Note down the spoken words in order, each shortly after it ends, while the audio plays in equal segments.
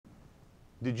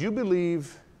Did you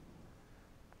believe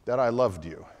that I loved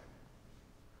you?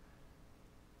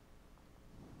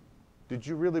 Did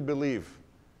you really believe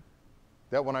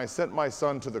that when I sent my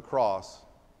son to the cross,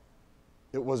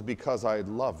 it was because I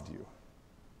loved you?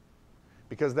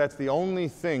 Because that's the only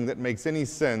thing that makes any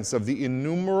sense of the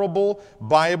innumerable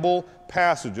Bible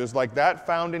passages like that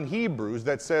found in Hebrews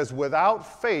that says,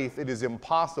 without faith it is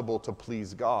impossible to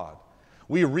please God.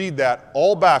 We read that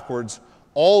all backwards,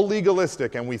 all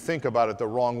legalistic, and we think about it the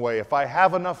wrong way. If I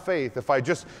have enough faith, if I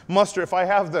just muster, if I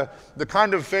have the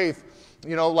kind of faith,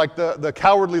 you know, like the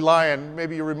Cowardly Lion,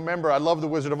 maybe you remember, I love The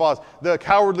Wizard of Oz. The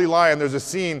Cowardly Lion, there's a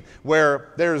scene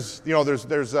where there's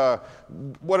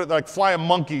like flying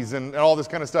monkeys and all this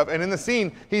kind of stuff. And in the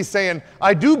scene, he's saying,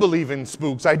 I do believe in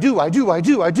spooks. I do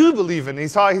believe in.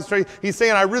 He's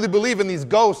saying, I really believe in these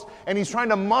ghosts. And he's trying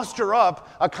to muster up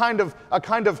a kind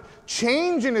of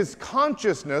change in his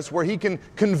consciousness where he can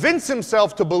convince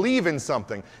himself to believe in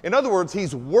something. In other words,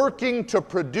 he's working to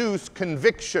produce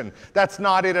conviction. That's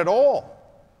not it at all.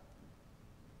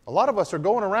 A lot of us are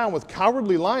going around with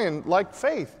Cowardly Lion-like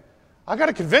faith. I got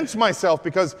to convince myself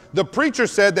because the preacher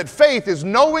said that faith is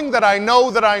knowing that I know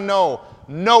that I know.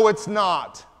 No, it's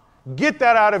not. Get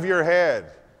that out of your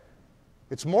head.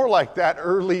 It's more like that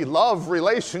early love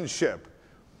relationship.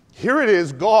 Here it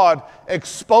is, God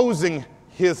exposing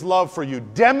His love for you,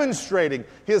 demonstrating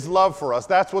His love for us.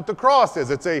 That's what the cross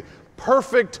is. It's a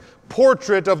perfect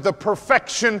portrait of the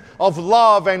perfection of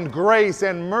love and grace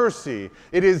and mercy.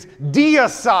 It is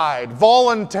deicide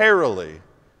voluntarily.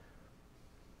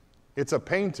 It's a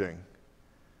painting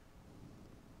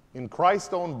in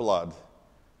Christ's own blood,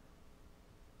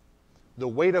 the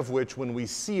weight of which, when we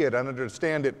see it and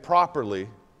understand it properly,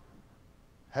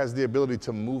 has the ability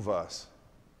to move us.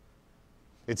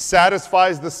 It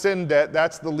satisfies the sin debt,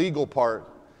 that's the legal part.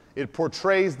 It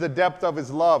portrays the depth of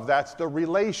His love, that's the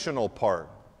relational part.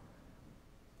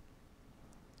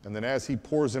 And then as He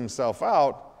pours Himself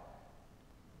out,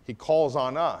 He calls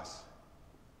on us.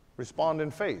 Respond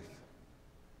in faith.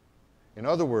 In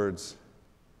other words,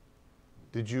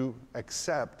 did you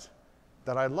accept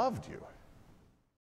that I loved you?